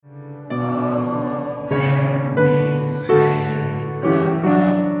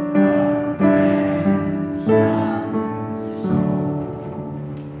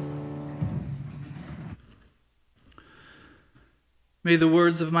May the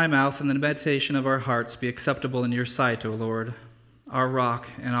words of my mouth and the meditation of our hearts be acceptable in your sight, O Lord, our rock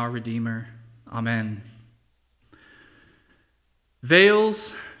and our Redeemer. Amen.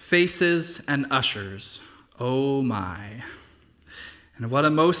 Veils, faces, and ushers. Oh my. And what a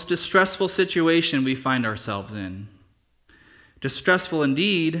most distressful situation we find ourselves in. Distressful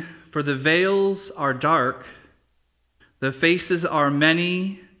indeed, for the veils are dark, the faces are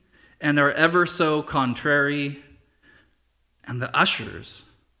many, and are ever so contrary. And the ushers,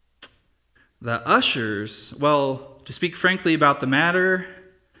 well, to speak frankly about the matter,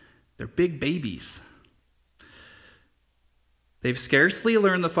 they're big babies. They've scarcely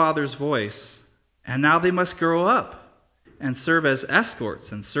learned the Father's voice, and now they must grow up and serve as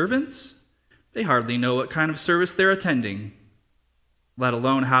escorts and servants. They hardly know what kind of service they're attending, let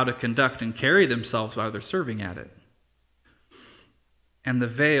alone how to conduct and carry themselves while they're serving at it. And the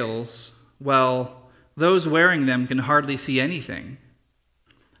veils, well, those wearing them can hardly see anything.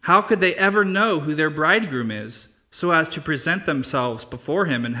 How could they ever know who their bridegroom is, so as to present themselves before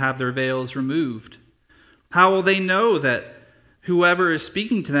him and have their veils removed? How will they know that whoever is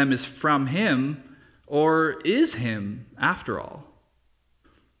speaking to them is from him, or is him, after all?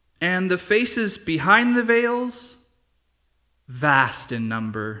 And the faces behind the veils, vast in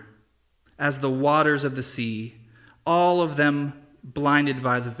number, as the waters of the sea, all of them blinded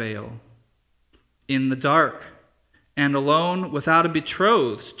by the veil. In the dark, and alone without a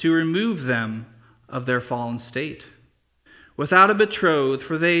betrothed to remove them of their fallen state. Without a betrothed,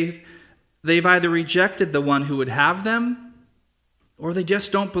 for they've either rejected the one who would have them, or they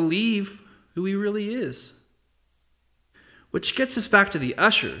just don't believe who he really is. Which gets us back to the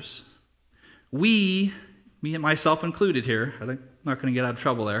ushers. We, me and myself included here, I'm not going to get out of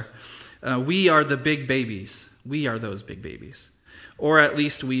trouble there, we are the big babies. We are those big babies. Or at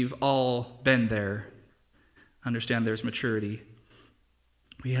least we've all been there. Understand there's maturity.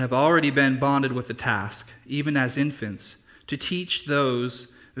 We have already been bonded with the task, even as infants, to teach those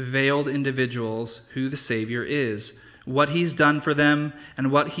veiled individuals who the Savior is, what he's done for them,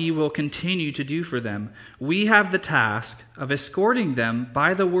 and what he will continue to do for them. We have the task of escorting them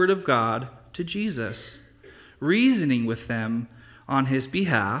by the word of God to Jesus, reasoning with them on his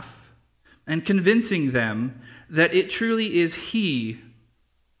behalf, and convincing them that it truly is he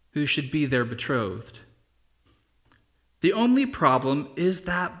who should be their betrothed. The only problem is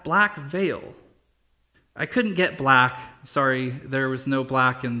that black veil. I couldn't get black. Sorry, there was no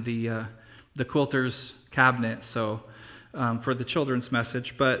black in the quilter's cabinet, so for the children's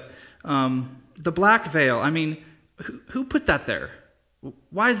message. But the black veil, I mean, who put that there?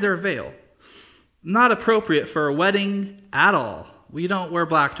 Why is there a veil? Not appropriate for a wedding at all. We don't wear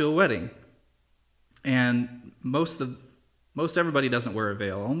black to a wedding. And most everybody doesn't wear a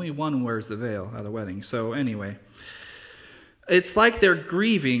veil. Only one wears the veil at a wedding. So anyway, it's like they're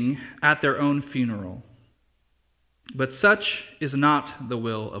grieving at their own funeral. But such is not the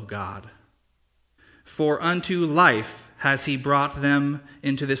will of God. For unto life has he brought them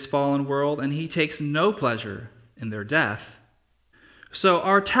into this fallen world, and he takes no pleasure in their death. So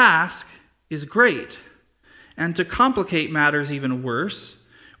our task is great. And to complicate matters even worse,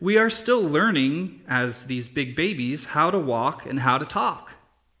 we are still learning, as these big babies, how to walk and how to talk.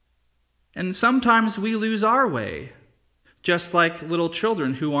 And sometimes we lose our way, just like little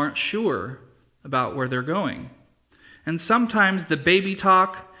children who aren't sure about where they're going. And sometimes the baby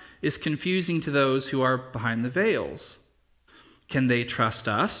talk is confusing to those who are behind the veils. Can they trust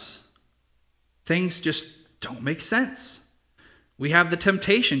us? Things just don't make sense. We have the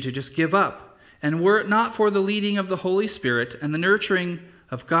temptation to just give up. And were it not for the leading of the Holy Spirit and the nurturing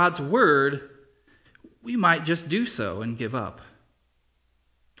of God's Word, we might just do so and give up.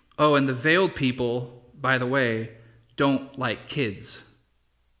 Oh, and the veiled people, by the way, don't like kids.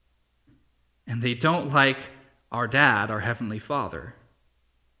 And they don't like our dad, our Heavenly Father.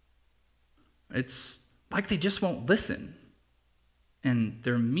 It's like they just won't listen. And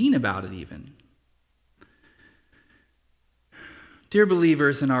they're mean about it even. Dear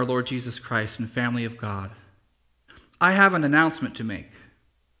believers in our Lord Jesus Christ and family of God, I have an announcement to make.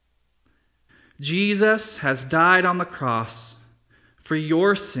 Jesus has died on the cross for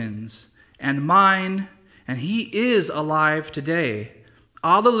your sins and mine, and he is alive today.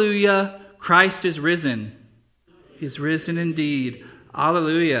 Alleluia, Christ is risen. He is risen indeed.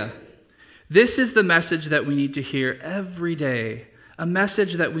 Alleluia. This is the message that we need to hear every day, a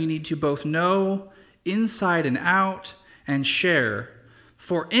message that we need to both know inside and out and share.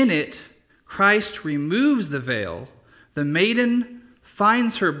 For in it, Christ removes the veil, the maiden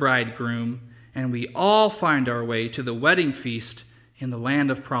finds her bridegroom, and we all find our way to the wedding feast in the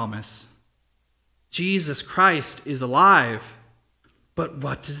land of promise. Jesus Christ is alive. But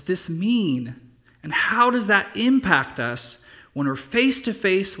what does this mean? And how does that impact us when we're face to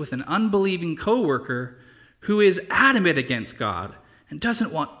face with an unbelieving coworker who is adamant against God and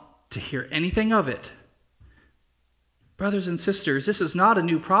doesn't want to hear anything of it? Brothers and sisters, this is not a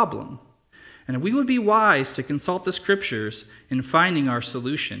new problem, and we would be wise to consult the Scriptures in finding our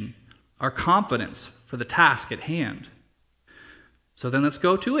solution, our confidence for the task at hand. So then let's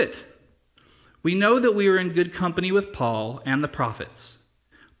go to it. We know that we are in good company with Paul and the prophets.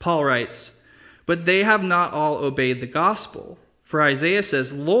 Paul writes, "But they have not all obeyed the gospel. For Isaiah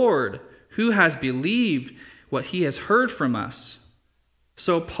says, 'Lord, who has believed what he has heard from us?'"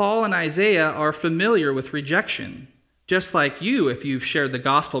 So Paul and Isaiah are familiar with rejection, just like you if you've shared the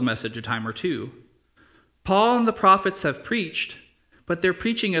gospel message a time or two. Paul and the prophets have preached, but their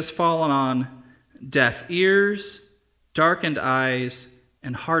preaching has fallen on deaf ears, darkened eyes,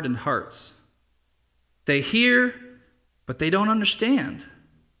 and hardened hearts. They hear, but they don't understand.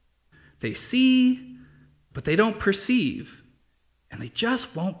 They see, but they don't perceive, and they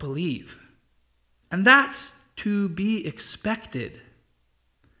just won't believe. And that's to be expected.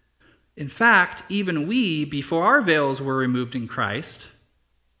 In fact, even we, before our veils were removed in Christ,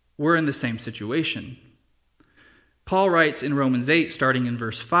 were in the same situation. Paul writes in Romans 8, starting in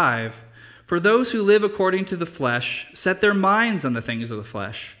verse 5, "For those who live according to the flesh set their minds on the things of the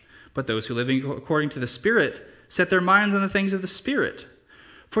flesh, but those who live according to the Spirit set their minds on the things of the Spirit.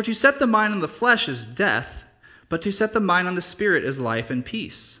 For to set the mind on the flesh is death, but to set the mind on the Spirit is life and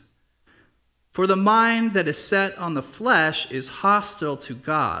peace. For the mind that is set on the flesh is hostile to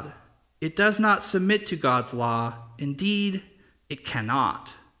God. It does not submit to God's law. Indeed, it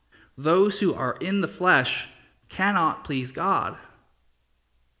cannot. Those who are in the flesh cannot please God."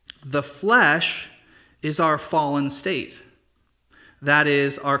 The flesh is our fallen state. That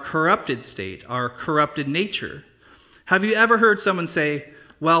is our corrupted state, our corrupted nature. Have you ever heard someone say,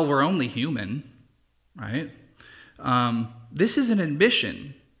 "Well, we're only human," right? This is an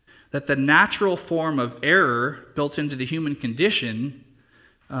admission that the natural form of error built into the human condition,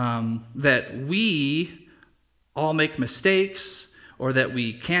 that we all make mistakes or that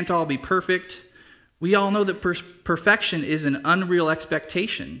we can't all be perfect, we all know that perfection is an unreal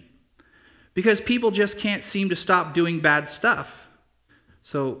expectation because people just can't seem to stop doing bad stuff.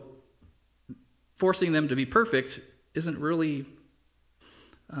 So forcing them to be perfect isn't really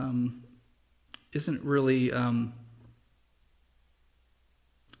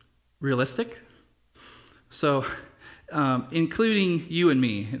realistic. So, including you and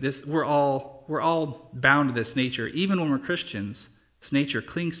me, we're all bound to this nature. Even when we're Christians, this nature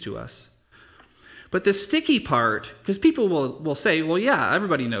clings to us. But the sticky part, because people will say, "Well, yeah,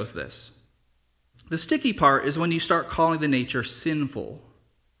 everybody knows this." The sticky part is when you start calling the nature sinful.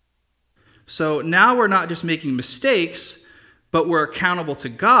 So now we're not just making mistakes, but we're accountable to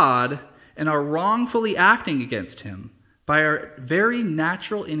God and are wrongfully acting against him by our very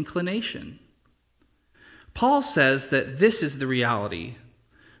natural inclination. Paul says that this is the reality.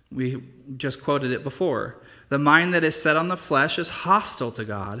 We just quoted it before. "The mind that is set on the flesh is hostile to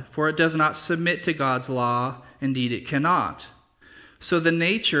God, for it does not submit to God's law. Indeed, it cannot." So the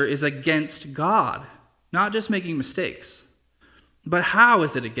nature is against God, not just making mistakes. But how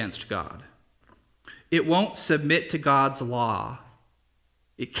is it against God? It won't submit to God's law.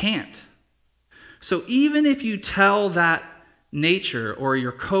 It can't. So even if you tell that nature or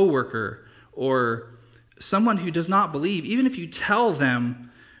your coworker or someone who does not believe, even if you tell them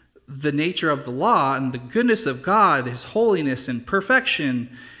the nature of the law and the goodness of God, his holiness and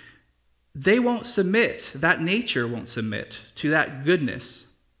perfection, they won't submit. That nature won't submit to that goodness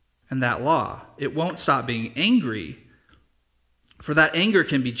and that law. It won't stop being angry, for that anger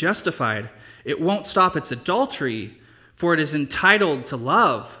can be justified. It won't stop its adultery, for it is entitled to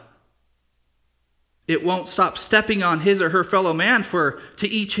love. It won't stop stepping on his or her fellow man for to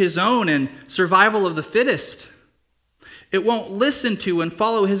each his own and survival of the fittest. It won't listen to and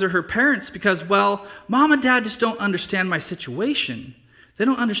follow his or her parents because, well, mom and dad just don't understand my situation. They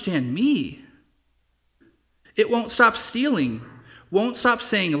don't understand me. It won't stop stealing, won't stop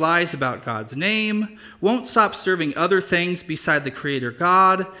saying lies about God's name, won't stop serving other things beside the Creator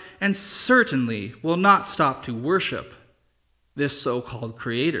God, and certainly will not stop to worship this so-called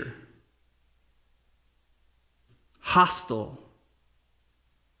Creator. Hostile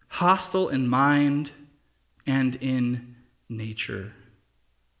in mind and in nature.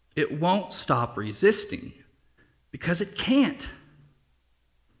 It won't stop resisting because it can't.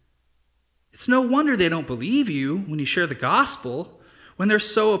 It's no wonder they don't believe you when you share the gospel, when they're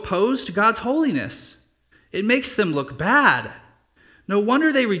so opposed to God's holiness. It makes them look bad. No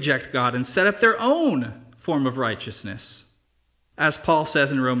wonder they reject God and set up their own form of righteousness. as Paul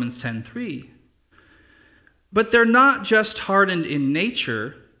says in Romans 10:3. But they're not just hardened in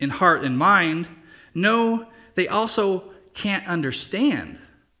nature, in heart and mind. No, they also can't understand.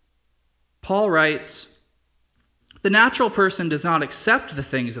 Paul writes, "The natural person does not accept the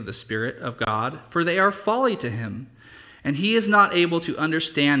things of the Spirit of God, for they are folly to him, and he is not able to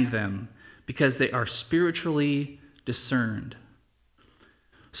understand them, because they are spiritually discerned."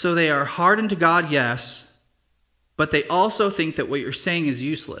 So they are hardened to God, yes, but they also think that what you're saying is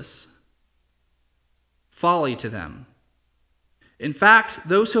useless. Folly to them. In fact,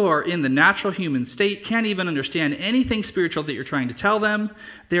 those who are in the natural human state can't even understand anything spiritual that you're trying to tell them.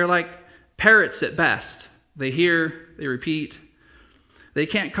 They're like parrots at best. They hear, they repeat. They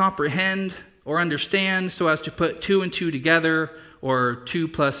can't comprehend or understand so as to put 2 and 2 together, or 2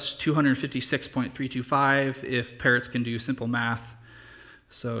 plus 256.325 if parrots can do simple math.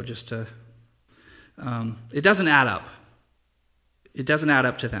 So just to, it doesn't add up. It doesn't add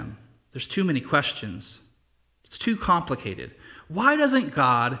up to them. There's too many questions. It's too complicated. Why doesn't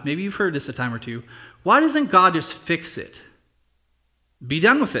God, maybe you've heard this a time or two, why doesn't God just fix it? Be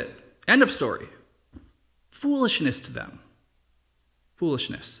done with it. End of story. Foolishness to them.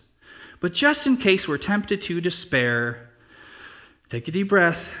 Foolishness. But just in case we're tempted to despair, take a deep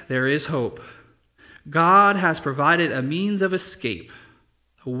breath. There is hope. God has provided a means of escape,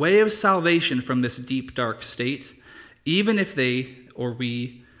 a way of salvation from this deep, dark state, even if they, or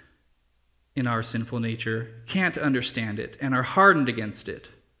we, in our sinful nature, can't understand it and are hardened against it.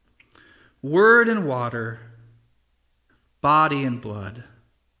 Word and water, body and blood.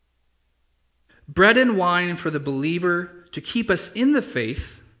 Bread and wine for the believer to keep us in the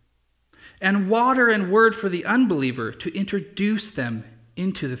faith, and water and word for the unbeliever to introduce them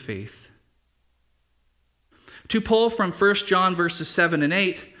into the faith. To pull from 1 John verses 7 and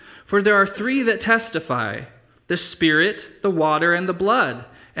 8, for there are 3 that testify, the Spirit, the water, and the blood,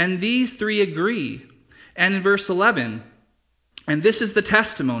 and these 3 agree. And in verse 11, and this is the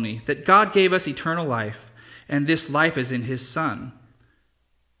testimony, that God gave us eternal life, and this life is in his Son.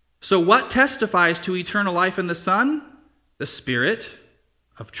 So what testifies to eternal life in the Son? The Spirit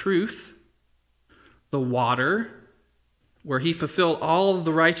of truth, the water, where he fulfilled all of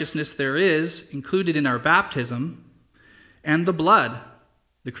the righteousness there is, included in our baptism, and the blood,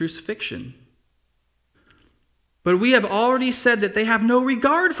 the crucifixion. But we have already said that they have no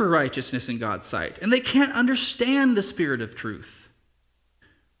regard for righteousness in God's sight, and they can't understand the Spirit of truth.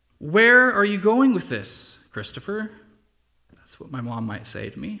 Where are you going with this, Christopher? That's what my mom might say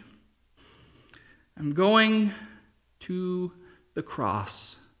to me. I'm going to the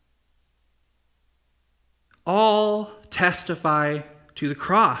cross. All testify to the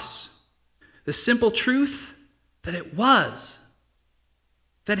cross. The simple truth that it was,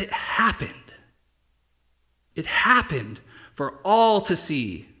 that it happened. It happened for all to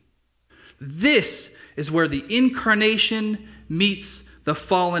see. This is where the incarnation meets the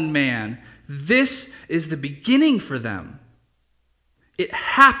fallen man. This is the beginning for them. It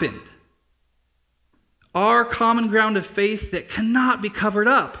happened. Our common ground of faith that cannot be covered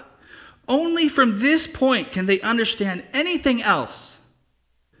up. Only from this point can they understand anything else,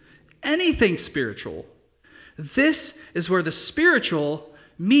 anything spiritual. This is where the spiritual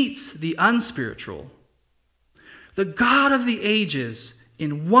meets the unspiritual. The God of the ages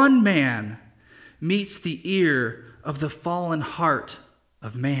in one man meets the ear of the fallen heart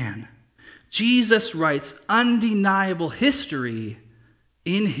of man. Jesus writes undeniable history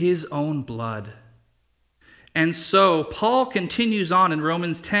in his own blood. And so Paul continues on in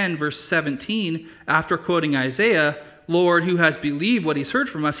Romans 10, verse 17, after quoting Isaiah, Lord, who has believed what he's heard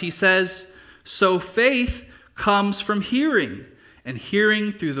from us, he says, so faith comes from hearing, and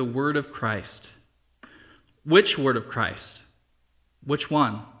hearing through the word of Christ. Which word of Christ? Which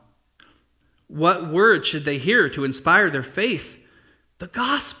one? What word should they hear to inspire their faith? The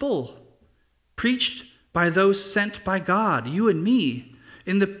gospel, preached by those sent by God, you and me.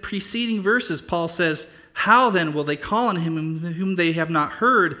 In the preceding verses, Paul says, how then will they call on him whom they have not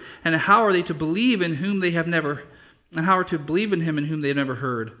heard? And how are they to believe in whom they have never, and how are to believe in him in whom they have never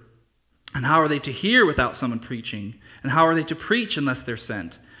heard? And how are they to hear without someone preaching? And how are they to preach unless they're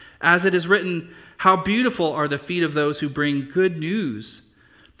sent? As it is written, how beautiful are the feet of those who bring good news.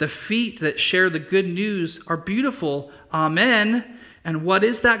 The feet that share the good news are beautiful. Amen. And what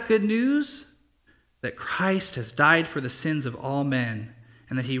is that good news? That Christ has died for the sins of all men,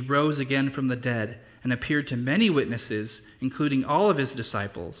 and that he rose again from the dead and appeared to many witnesses, including all of his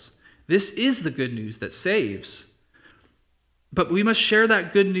disciples. This is the good news that saves. But we must share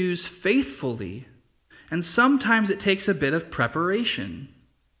that good news faithfully, and sometimes it takes a bit of preparation.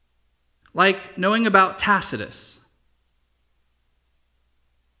 Like knowing about Tacitus.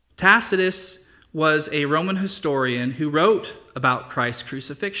 Tacitus was a Roman historian who wrote about Christ's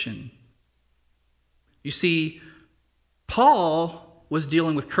crucifixion. You see, Paul was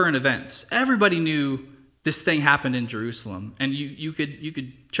dealing with current events. Everybody knew this thing happened in Jerusalem, and you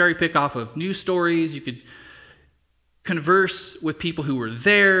could cherry pick off of news stories, you could converse with people who were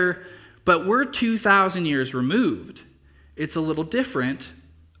there, but we're 2,000 years removed. It's a little different,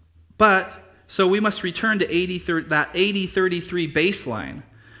 but so we must return to that AD 33 baseline.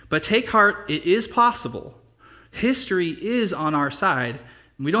 But take heart, it is possible. History is on our side.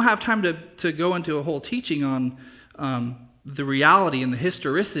 And we don't have time to go into a whole teaching on the reality and the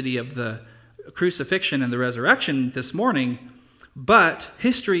historicity of the crucifixion and the resurrection this morning, but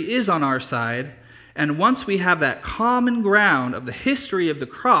history is on our side, and once we have that common ground of the history of the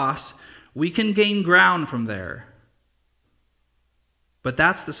cross, we can gain ground from there. But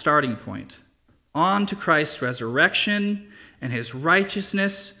that's the starting point. On to Christ's resurrection and his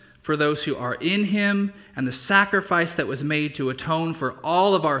righteousness for those who are in him, and the sacrifice that was made to atone for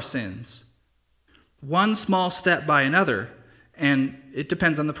all of our sins. One small step by another, and it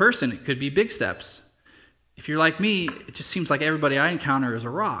depends on the person. It could be big steps. If you're like me, it just seems like everybody I encounter is a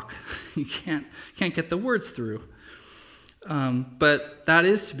rock. You can't get the words through. But that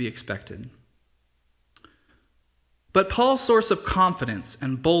is to be expected. But Paul's source of confidence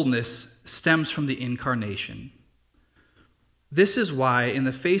and boldness stems from the incarnation. This is why, in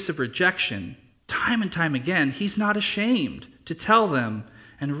the face of rejection, time and time again, he's not ashamed to tell them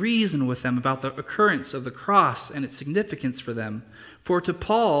and reason with them about the occurrence of the cross and its significance for them. For to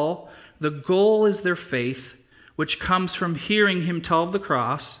Paul, the goal is their faith, which comes from hearing him tell of the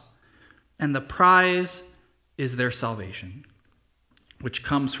cross, and the prize is their salvation, which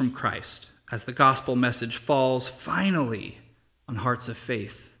comes from Christ, as the gospel message falls finally on hearts of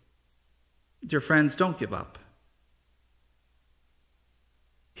faith. Dear friends, don't give up.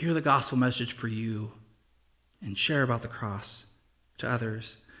 Hear the gospel message for you and share about the cross to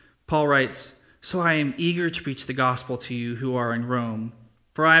others. Paul writes, "So I am eager to preach the gospel to you who are in Rome,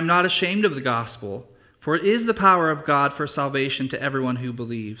 for I am not ashamed of the gospel, for it is the power of God for salvation to everyone who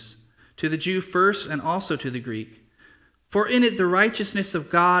believes, to the Jew first and also to the Greek. For in it the righteousness of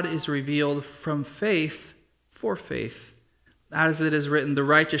God is revealed from faith for faith, as it is written, the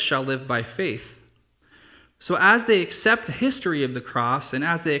righteous shall live by faith." So as they accept the history of the cross, and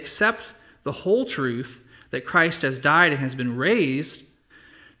as they accept the whole truth that Christ has died and has been raised,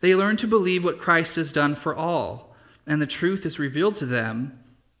 they learn to believe what Christ has done for all. And the truth is revealed to them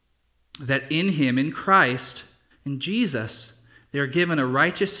that in him, in Christ, in Jesus, they are given a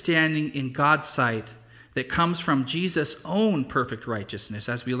righteous standing in God's sight that comes from Jesus' own perfect righteousness,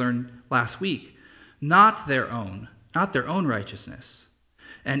 as we learned last week, not their own righteousness.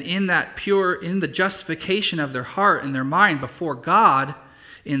 And in the justification of their heart and their mind before God,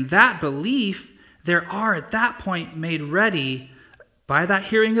 in that belief, they are at that point made ready by that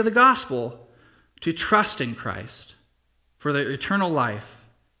hearing of the gospel to trust in Christ for their eternal life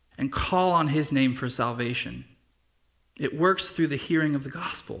and call on his name for salvation. It works through the hearing of the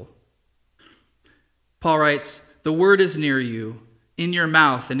gospel. Paul writes, "The word is near you, in your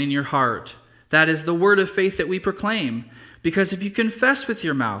mouth and in your heart. That is the word of faith that we proclaim. Because if you confess with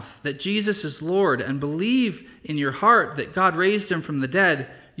your mouth that Jesus is Lord and believe in your heart that God raised him from the dead,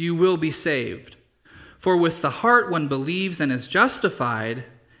 you will be saved. For with the heart one believes and is justified,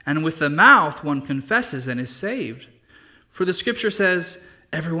 and with the mouth one confesses and is saved. For the scripture says,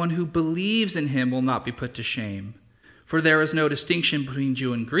 everyone who believes in him will not be put to shame. For there is no distinction between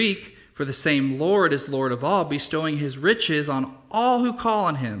Jew and Greek, for the same Lord is Lord of all, bestowing his riches on all who call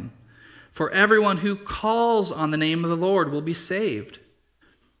on him. For everyone who calls on the name of the Lord will be saved."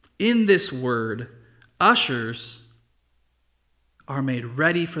 In this word, ushers are made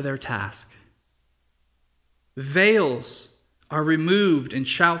ready for their task. Veils are removed in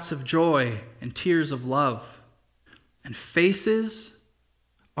shouts of joy and tears of love. And faces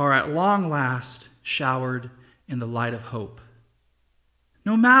are at long last showered in the light of hope.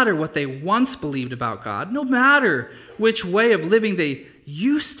 No matter what they once believed about God, no matter which way of living they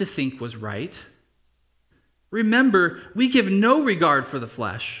used to think was right, remember, we give no regard for the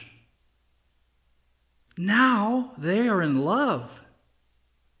flesh. Now they are in love.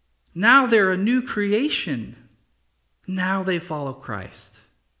 Now they're a new creation. Now they follow Christ.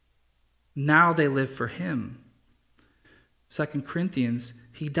 Now they live for him. 2 Corinthians,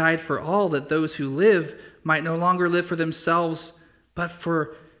 he died for all, that those who live might no longer live for themselves, but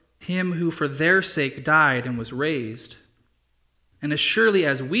for him who for their sake died and was raised. And as surely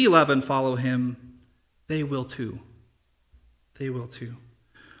as we love and follow him, they will too. They will too.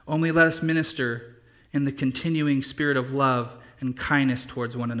 Only let us minister in the continuing spirit of love and kindness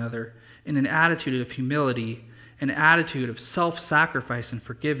towards one another, in an attitude of humility, an attitude of self-sacrifice and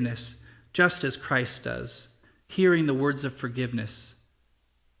forgiveness, just as Christ does, hearing the words of forgiveness.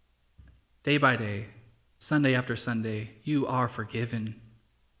 Day by day, Sunday after Sunday, you are forgiven.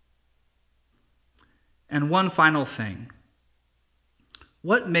 And one final thing.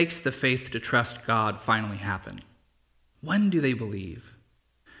 What makes the faith to trust God finally happen? When do they believe?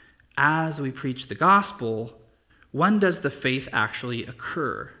 As we preach the gospel, when does the faith actually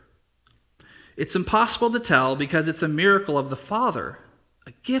occur? It's impossible to tell because it's a miracle of the Father,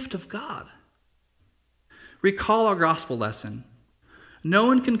 a gift of God. Recall our gospel lesson. No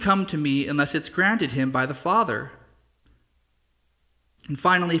one can come to me unless it's granted him by the Father. And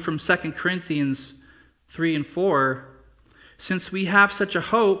finally, from 2 Corinthians 3 and 4, since we have such a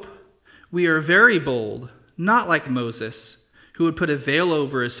hope, we are very bold, not like Moses, who would put a veil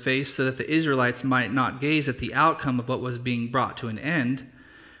over his face so that the Israelites might not gaze at the outcome of what was being brought to an end.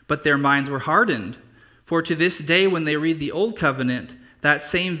 But their minds were hardened. For to this day, when they read the Old Covenant, that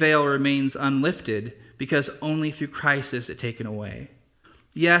same veil remains unlifted, because only through Christ is it taken away.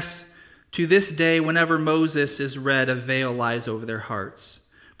 Yes, to this day, whenever Moses is read, a veil lies over their hearts.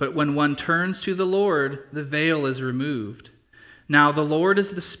 But when one turns to the Lord, the veil is removed. Now the Lord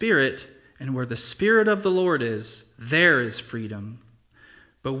is the Spirit, and where the Spirit of the Lord is, there is freedom.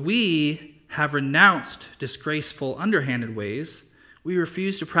 But we have renounced disgraceful, underhanded ways. We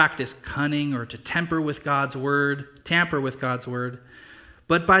refuse to practice cunning or to tamper with God's word.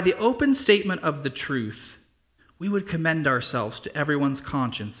 But by the open statement of the truth, we would commend ourselves to everyone's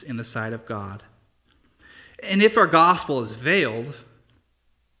conscience in the sight of God. And if our gospel is veiled,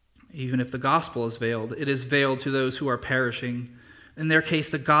 even if the gospel is veiled, it is veiled to those who are perishing. In their case,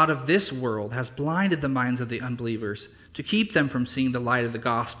 the God of this world has blinded the minds of the unbelievers to keep them from seeing the light of the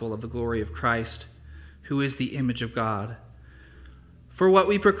gospel of the glory of Christ, who is the image of God. For what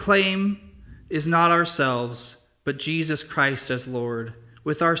we proclaim is not ourselves, but Jesus Christ as Lord,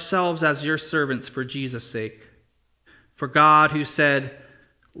 with ourselves as your servants for Jesus' sake. For God, who said,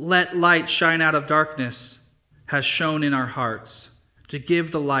 "Let light shine out of darkness," has shone in our hearts to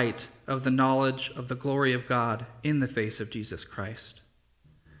give the light of the knowledge of the glory of God in the face of Jesus Christ.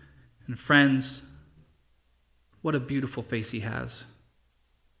 And friends, what a beautiful face he has.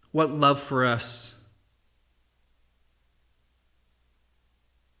 What love for us.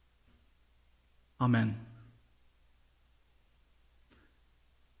 Amen.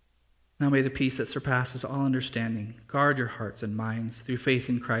 Now may the peace that surpasses all understanding guard your hearts and minds through faith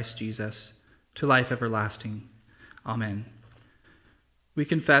in Christ Jesus to life everlasting. Amen. We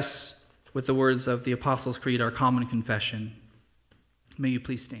confess with the words of the Apostles' Creed, our common confession. May you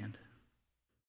please stand.